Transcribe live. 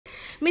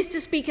Mr.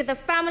 Speaker, the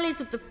families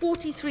of the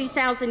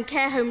 43,000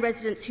 care home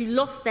residents who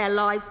lost their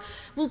lives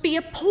will be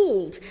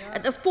appalled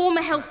at the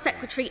former Health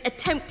Secretary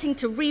attempting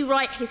to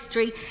rewrite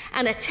history,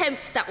 an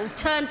attempt that will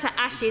turn to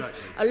ashes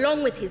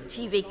along with his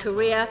TV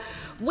career.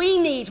 We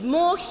need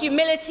more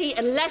humility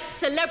and less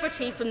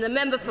celebrity from the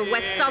member for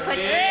West Suffolk,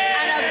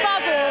 and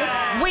above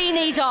all, we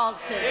need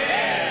answers.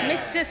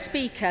 Mr.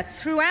 Speaker,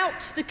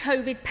 throughout the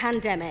COVID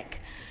pandemic,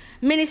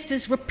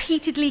 ministers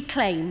repeatedly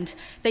claimed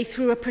they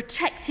threw a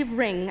protective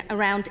ring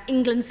around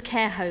England's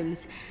care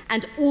homes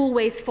and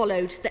always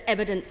followed the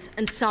evidence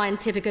and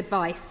scientific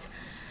advice.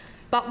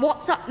 But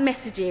WhatsApp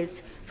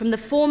messages from the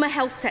former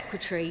Health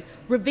Secretary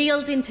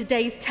revealed in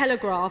today's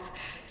Telegraph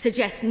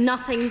suggest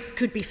nothing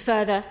could be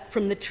further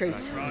from the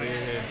truth.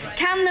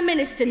 Can the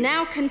Minister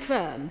now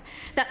confirm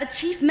that the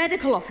Chief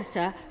Medical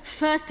Officer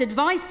first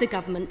advised the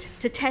Government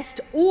to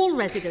test all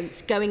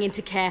residents going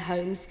into care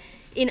homes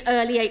in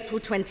early April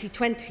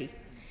 2020?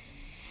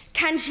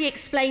 Can she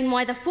explain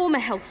why the former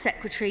Health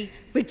Secretary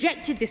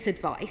rejected this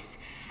advice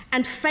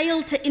and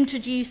failed to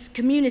introduce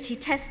community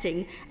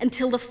testing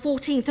until the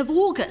 14th of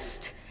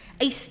August,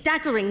 a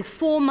staggering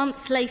 4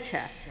 months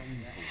later?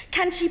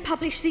 Can she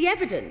publish the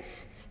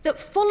evidence that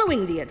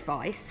following the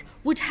advice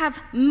would have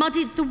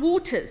muddied the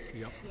waters,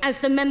 as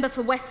the member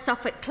for West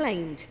Suffolk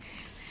claimed?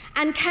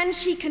 And can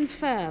she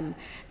confirm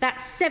that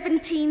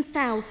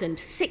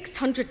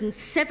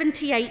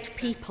 17,678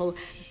 people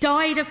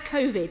died of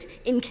COVID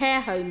in care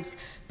homes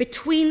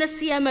between the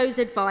CMO's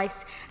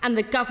advice and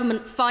the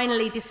Government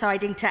finally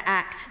deciding to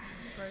act?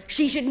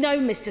 She should know,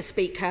 Mr.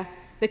 Speaker,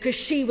 because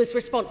she was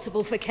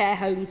responsible for care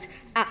homes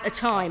at the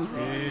time.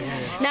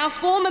 Now,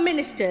 former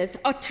ministers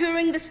are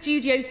touring the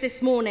studios this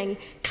morning,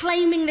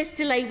 claiming this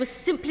delay was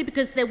simply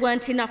because there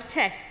weren't enough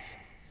tests.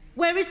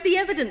 Where is the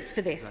evidence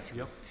for this?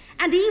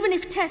 And even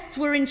if tests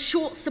were in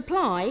short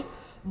supply,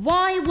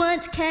 why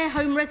weren't care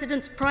home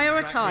residents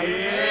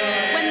prioritised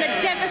when the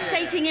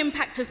devastating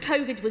impact of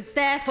COVID was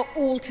there for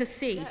all to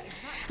see?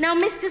 Now,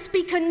 Mr.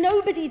 Speaker,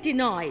 nobody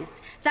denies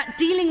that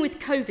dealing with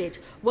COVID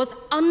was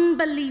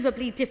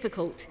unbelievably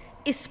difficult,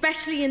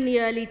 especially in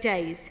the early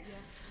days.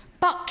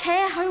 But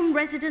care home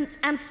residents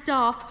and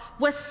staff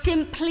were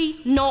simply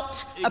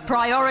not a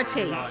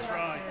priority.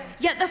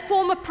 Yet the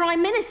former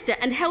Prime Minister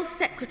and Health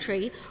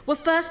Secretary were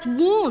first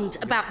warned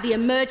about the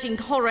emerging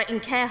horror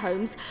in care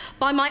homes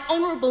by my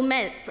honourable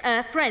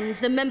friend,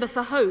 the member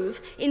for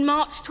Hove, in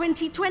March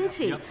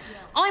 2020.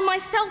 I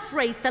myself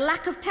raised the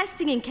lack of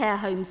testing in care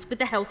homes with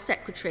the Health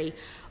Secretary.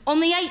 On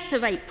the 8th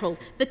of April,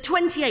 the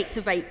 28th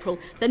of April,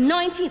 the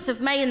 19th of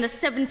May and the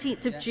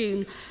 17th of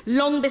June,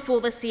 long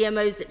before the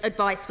CMO's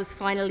advice was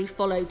finally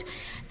followed.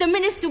 The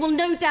Minister will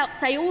no doubt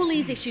say all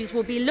these issues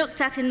will be looked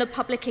at in the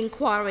public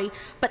inquiry,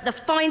 but the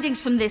findings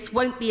from this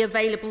won't be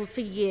available for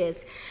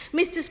years.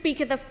 Mr.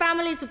 Speaker, the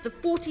families of the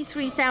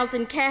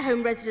 43,000 care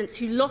home residents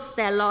who lost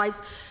their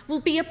lives will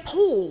be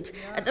appalled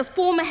at the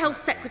former Health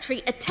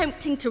Secretary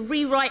attempting to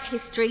rewrite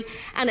history,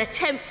 an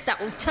attempt that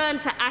will turn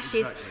to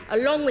ashes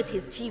along with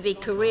his TV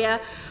career.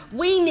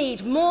 We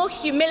need more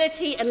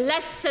humility and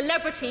less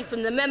celebrity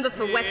from the member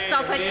for West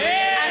Suffolk,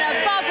 and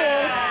above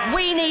all,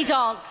 we need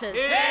answers.